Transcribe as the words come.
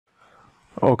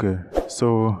Okay,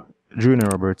 so Junior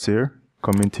Roberts here,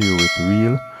 coming to you with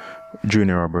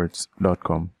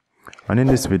realjuniorroberts.com. And in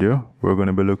this video, we're going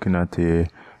to be looking at a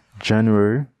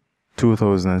January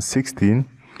 2016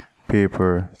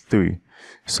 paper 3.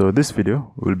 So this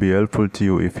video will be helpful to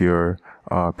you if you're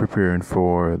preparing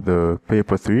for the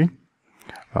paper 3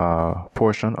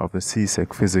 portion of the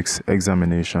CSEC Physics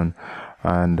examination,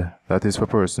 and that is for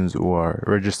persons who are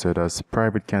registered as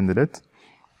private candidates.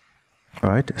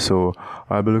 Alright, so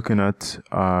I'll be looking at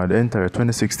the entire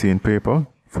 2016 paper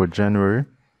for January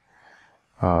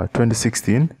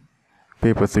 2016,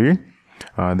 paper 3.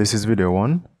 This is video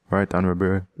 1, right, and we're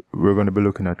going to be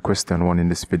looking at question 1 in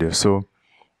this video. So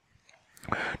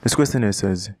this question here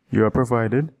says, you are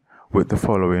provided with the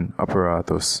following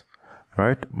apparatus,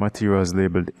 right? Materials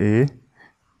labeled A,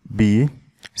 B,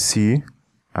 C,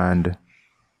 and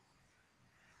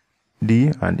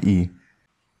D and E.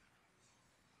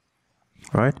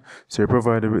 Right, so you're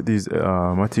provided with these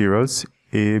materials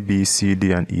A, B, C,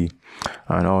 D, and E,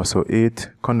 and also 8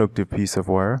 conductive pieces of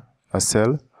wire, a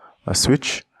cell, a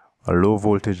switch, a low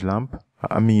voltage lamp,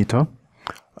 a meter,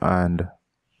 and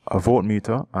a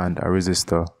voltmeter, and a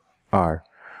resistor R.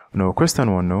 Now,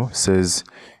 question 1 now says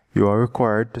you are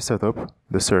required to set up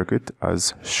the circuit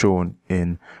as shown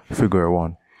in figure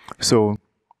 1. So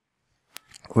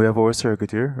we have our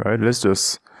circuit here, right? Let's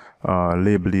just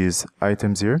label these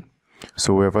items here.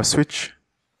 So we have a switch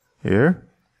here.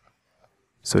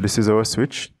 So this is our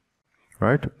switch,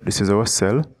 right? This is our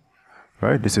cell,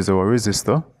 right? This is our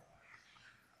resistor,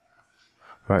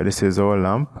 right? This is our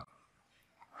lamp,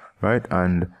 right?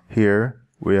 And here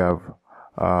we have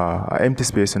an empty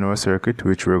space in our circuit,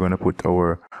 which we're going to put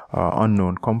our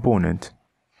unknown component,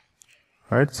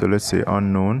 right? So let's say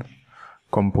unknown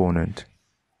component,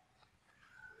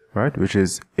 right, which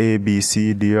is A, B,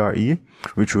 C, D, or E,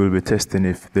 which we'll be testing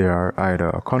if they are either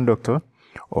a conductor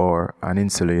or an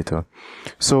insulator.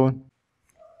 So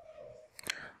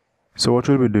what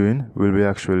we'll be doing, we'll be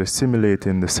actually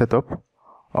simulating the setup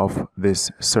of this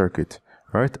circuit,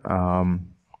 right? And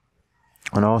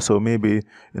also maybe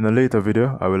in a later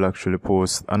video, I will actually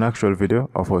post an actual video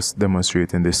of us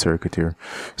demonstrating this circuit here.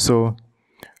 So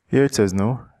here it says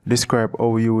now, describe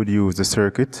how you would use the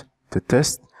circuit to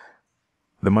test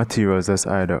the materials as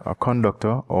either a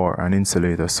conductor or an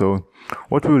insulator. So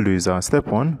what we will do is step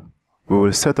 1, we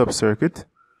will set up circuit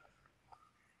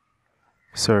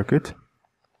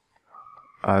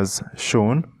as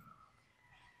shown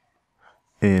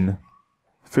in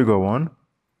figure 1,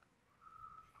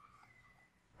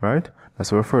 right?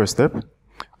 That's our first step.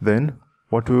 Then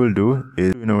what we will do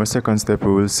is, in our second step,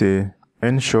 we will say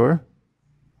ensure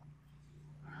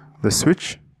the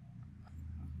switch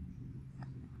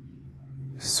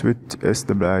SWITCH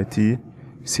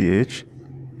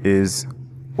is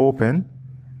open,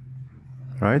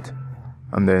 right?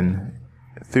 And then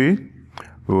 3,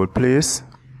 we will place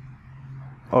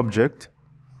object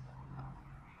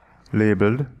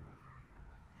labeled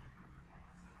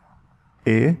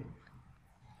A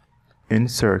in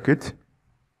circuit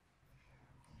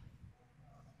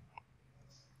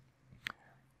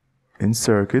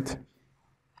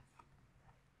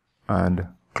and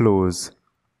close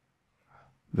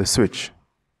the switch.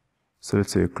 So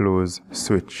let's say close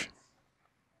switch,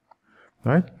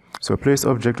 right? So place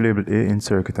object labeled A in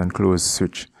circuit and close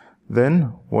switch.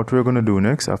 Then what we're going to do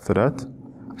next after that,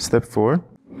 step 4,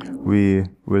 we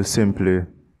will simply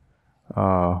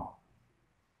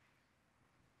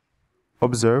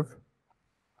observe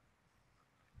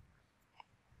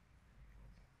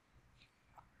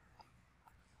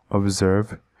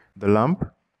the lamp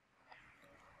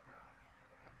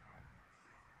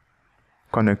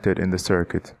connected in the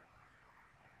circuit,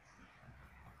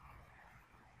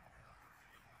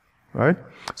 right?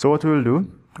 So what we'll do,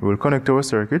 we'll connect our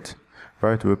circuit,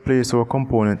 right? We'll place our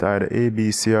component either A,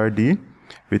 B, C, or D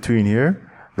between here.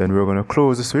 Then we're going to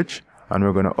close the switch and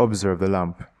we're going to observe the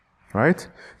lamp, right?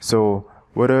 So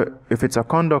if it's a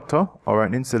conductor or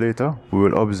an insulator, we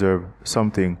will observe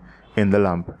something in the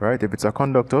lamp, right? If it's a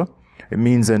conductor, it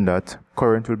means then that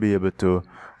current will be able to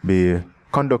be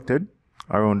conducted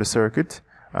around the circuit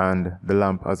and the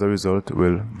lamp as a result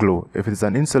will glow. If it's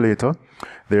an insulator,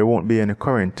 there won't be any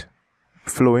current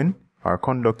flowing or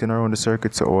conducting around the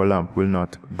circuit, so our lamp will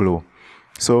not glow.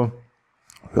 So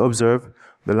we observe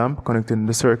the lamp connected in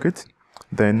the circuit.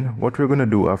 Then what we're going to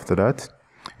do after that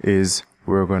is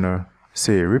we're going to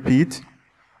say repeat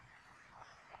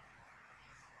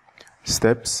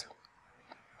steps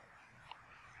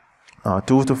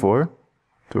 2 to 4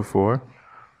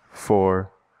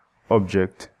 for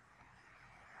object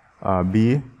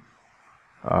B,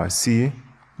 C,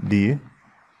 D,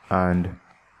 and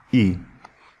E.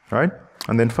 right?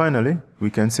 And then finally,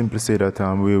 we can simply say that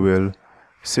we will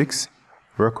 6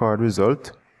 record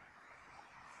results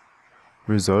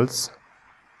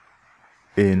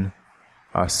in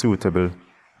a suitable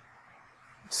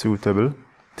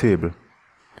table,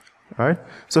 right?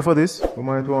 So for this, we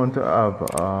might want to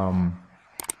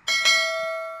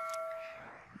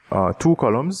have 2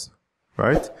 columns,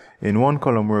 right? In one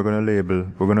column, we're going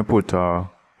to put our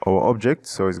object,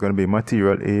 so it's going to be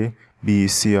material A, B,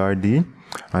 C, or D,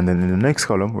 and then in the next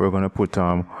column, we're going to put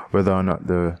whether or not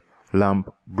the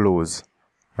lamp glows,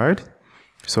 right?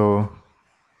 So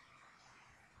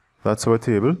that's our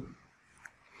table,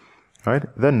 right?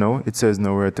 Then now it says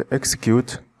now we're to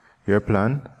execute your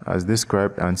plan as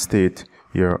described and state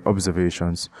your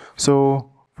observations.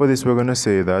 So for this, we're going to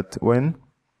say that when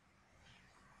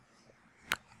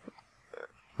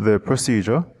the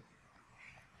procedure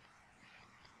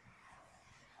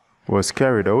was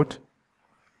carried out,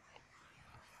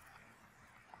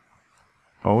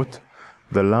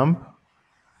 the lamp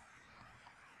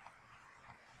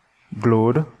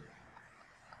glowed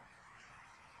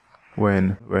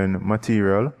when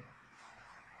material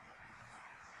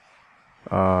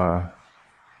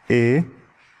A,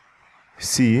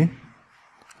 C,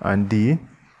 and D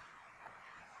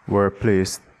were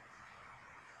placed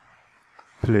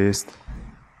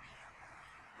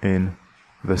in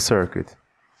the circuit,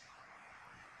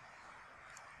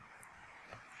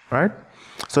 right?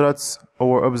 So that's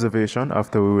our observation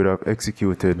after we would have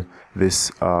executed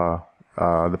this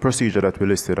the procedure that we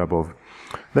listed above.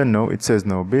 Then now it says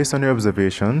now based on your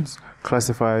observations,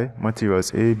 classify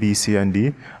materials A, B, C, and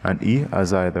D and E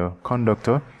as either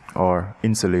conductor or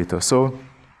insulator. So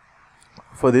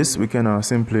for this, we can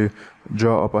simply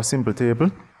draw up a simple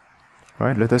table,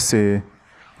 right? Let us say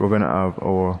we're going to have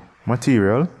our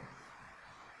material,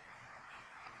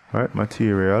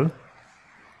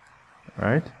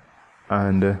 right?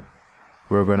 And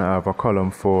we're going to have a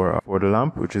column for the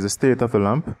lamp, which is the state of the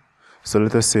lamp. So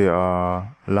let us say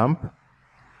lamp,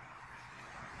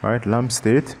 right? Lamp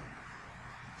state,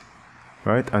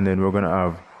 right? And then we're going to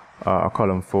have a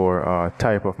column for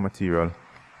type of material.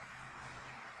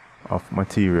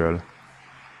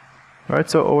 Right?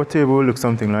 So our table will look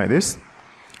something like this,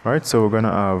 right? So we're going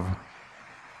to have,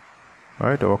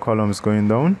 right, our columns going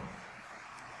down,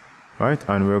 right?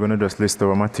 And we're going to just list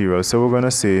our materials. So we're going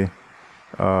to say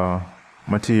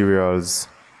materials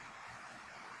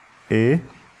A,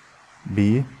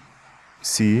 B,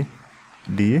 C,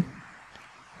 D,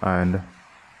 and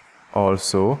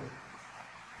also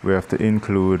we have to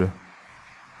include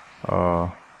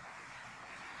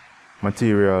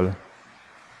material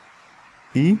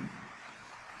E,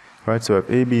 right? So we have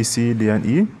A, B, C, D, and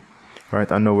E,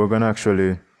 right? And now we're going to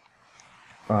actually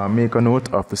make a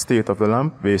note of the state of the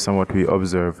lamp based on what we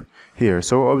observe here.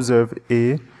 So we observe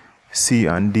A, C,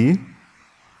 and D,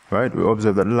 right? We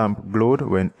observe that the lamp glowed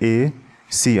when A,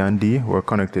 C, and D were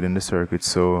connected in the circuit.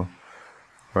 So,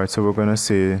 right, so we're going to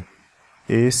say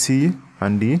A, C,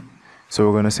 and D. So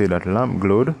we're going to say that lamp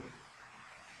glowed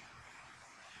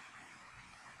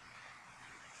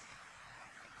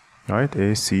right?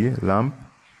 A, C, lamp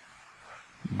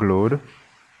glowed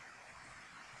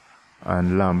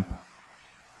and lamp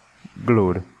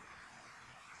glowed,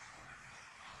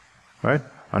 right?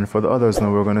 And for the others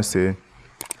now we're going to say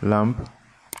lamp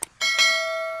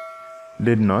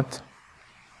did not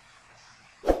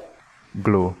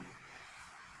glow,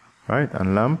 right?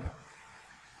 And lamp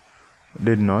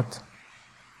did not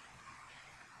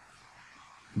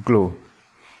glow,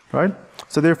 right?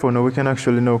 So therefore now we can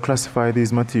actually now classify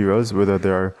these materials whether they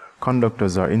are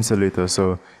conductors or insulators.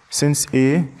 So since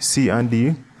A, C, and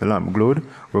D, the lamp glowed,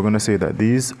 we're going to say that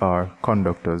these are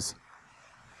conductors,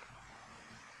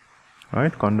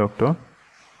 right? Conductor,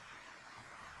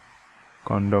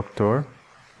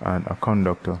 and a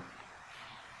conductor,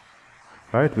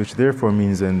 right? Which therefore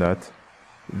means then that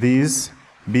these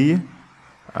B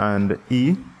and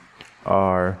E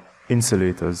are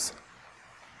insulators,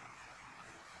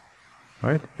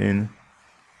 right?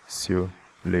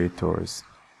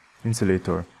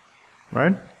 Insulator,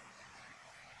 right?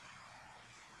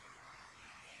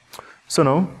 So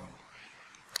now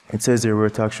it says here we're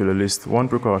to actually list one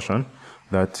precaution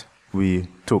that we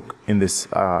took in this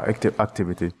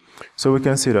activity. So we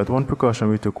can say that one precaution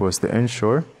we took was to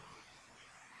ensure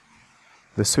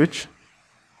the switch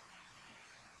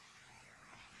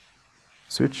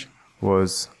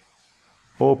was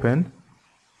open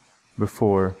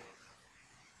before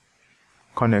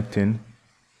connecting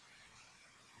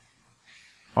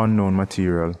unknown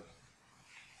material,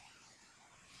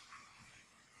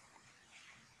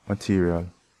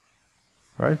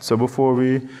 right? So before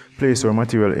we place our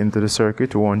material into the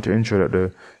circuit, we want to ensure that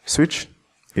the switch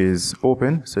is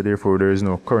open, so therefore there is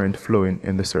no current flowing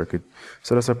in the circuit.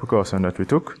 So that's a precaution that we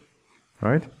took,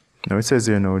 right? Now it says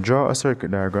here, now draw a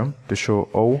circuit diagram to show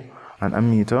how an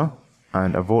ammeter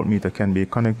and a voltmeter can be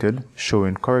connected,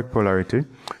 showing correct polarity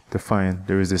to find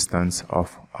the resistance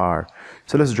of R.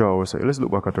 So let's draw our circuit. Let's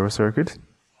look back at our circuit.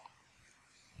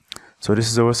 So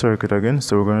this is our circuit again.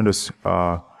 So we're going to just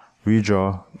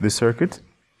redraw this circuit.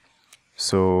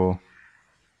 So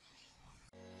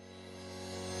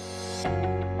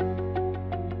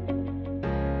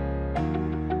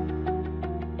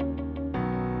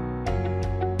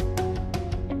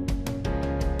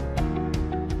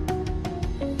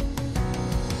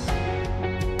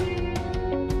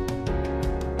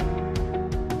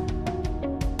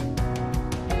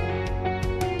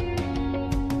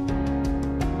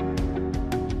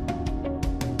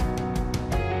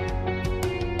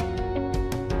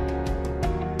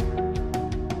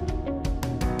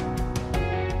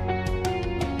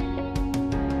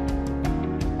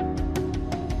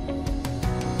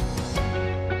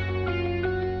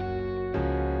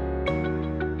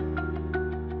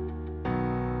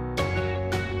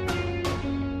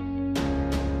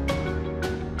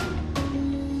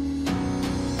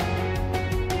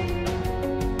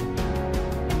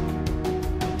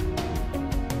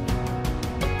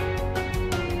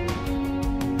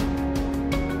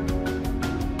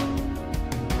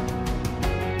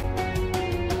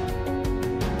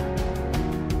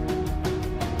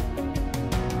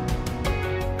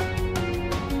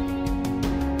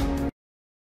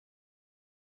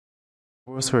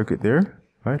our circuit there,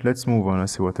 right? Let's move on and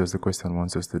see what else the question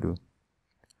wants us to do.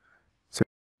 So,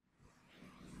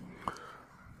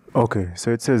 okay,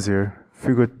 so it says here,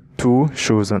 figure 2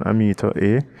 shows an ammeter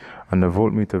A and a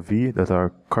voltmeter V that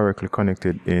are correctly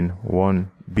connected in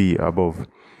 1B above.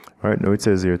 Right, now it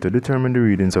says here to determine the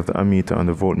readings of the ammeter and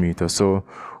the voltmeter. So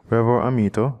we have our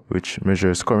ammeter, which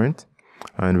measures current,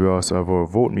 and we also have our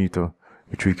voltmeter,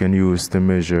 which we can use to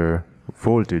measure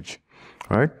voltage,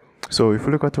 right? So if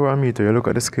you look at our ammeter, you look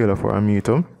at the scale of our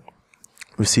ammeter,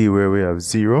 we see where we have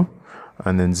 0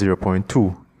 and then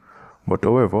 0.2. But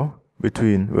however,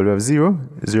 between, well, we have 0,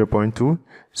 0.2,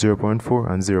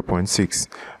 0.4 and 0.6,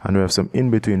 and we have some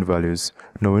in-between values.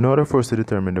 Now in order for us to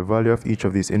determine the value of each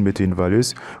of these in-between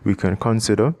values, we can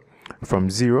consider from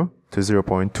 0 to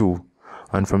 0.2.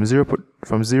 And from 0 to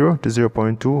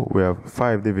 0.2, we have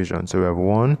 5 divisions. So we have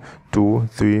 1, 2,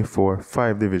 3, 4,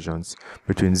 5 divisions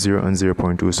between 0 and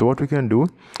 0.2. So what we can do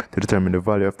to determine the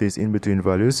value of these in-between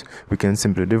values, we can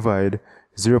simply divide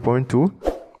 0.2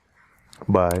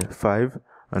 by 5,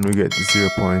 and we get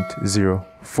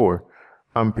 0.04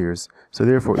 amperes. So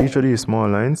therefore, each of these small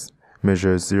lines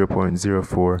measures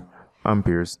 0.04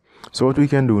 amperes. So what we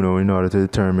can do now in order to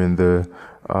determine the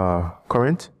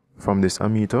current from this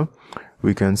ammeter,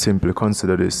 we can simply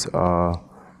consider this that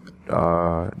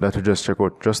we just checked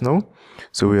out just now.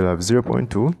 So we'll have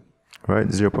 0.2, right,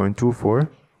 0.24,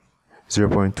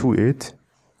 0.28,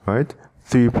 right,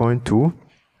 3.2,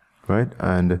 right,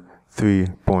 and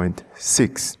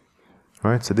 3.6.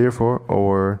 Right, so therefore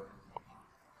our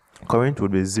current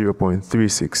would be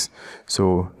 0.36.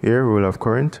 So here we will have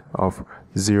current of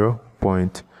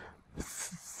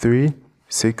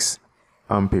 0.36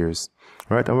 amperes.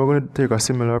 Right, and we're going to take a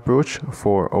similar approach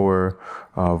for our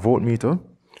voltmeter.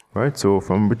 Right, so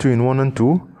from between 1 and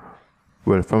 2,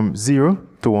 well, from 0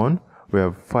 to 1, we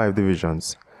have 5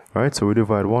 divisions. Right, so we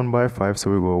divide 1 by 5,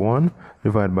 so we go 1,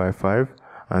 divide by 5,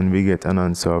 and we get an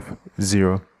answer of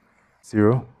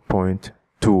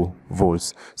 0.2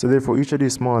 volts. So therefore each of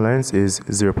these small lines is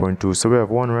 0.2. So we have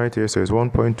one right here, so it's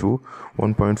 1.2,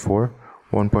 1.4,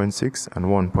 1.6 and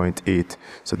 1.8.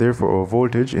 So therefore our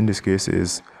voltage in this case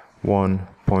is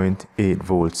 1.8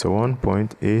 volts. So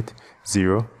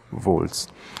 1.80 volts.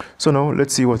 So now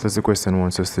let's see what else the question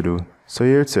wants us to do. So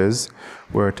here it says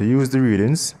we're to use the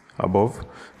readings above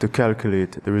to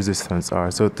calculate the resistance R.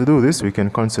 So to do this, we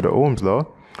can consider Ohm's law,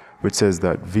 which says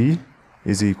that V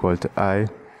is equal to I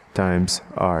times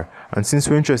R. And since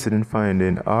we're interested in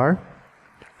finding R,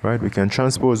 right, we can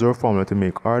transpose our formula to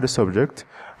make R the subject.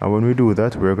 And when we do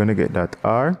that, we're going to get that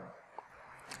R,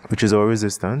 which is our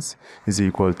resistance, is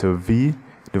equal to V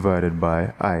divided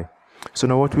by I. So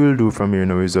now what we'll do from here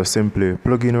now is just simply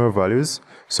plug in our values.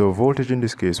 So voltage in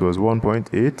this case was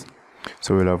 1.8.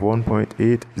 So we'll have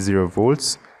 1.80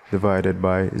 volts divided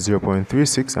by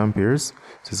 0.36 amperes.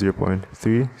 So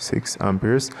 0.36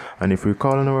 amperes. And if we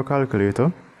call on our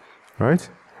calculator, right,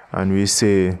 and we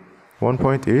say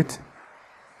 1.8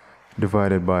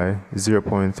 divided by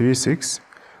 0.36,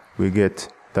 we get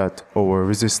that our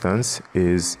resistance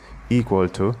is equal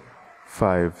to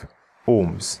 5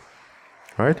 ohms.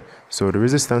 Right? So the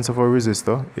resistance of our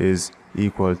resistor is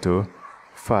equal to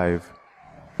 5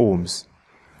 ohms.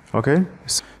 Okay?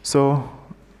 So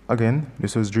again,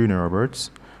 this was Junior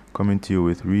Roberts coming to you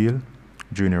with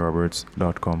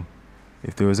realjuniorroberts.com.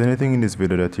 If there was anything in this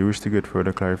video that you wish to get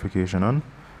further clarification on,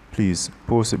 please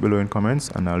post it below in comments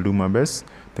and I'll do my best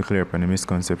to clear up any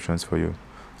misconceptions for you.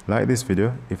 Like this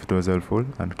video if it was helpful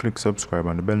and click subscribe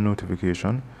on the bell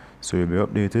notification so you'll be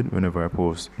updated whenever I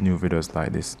post new videos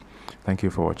like this. Thank you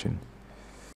for watching.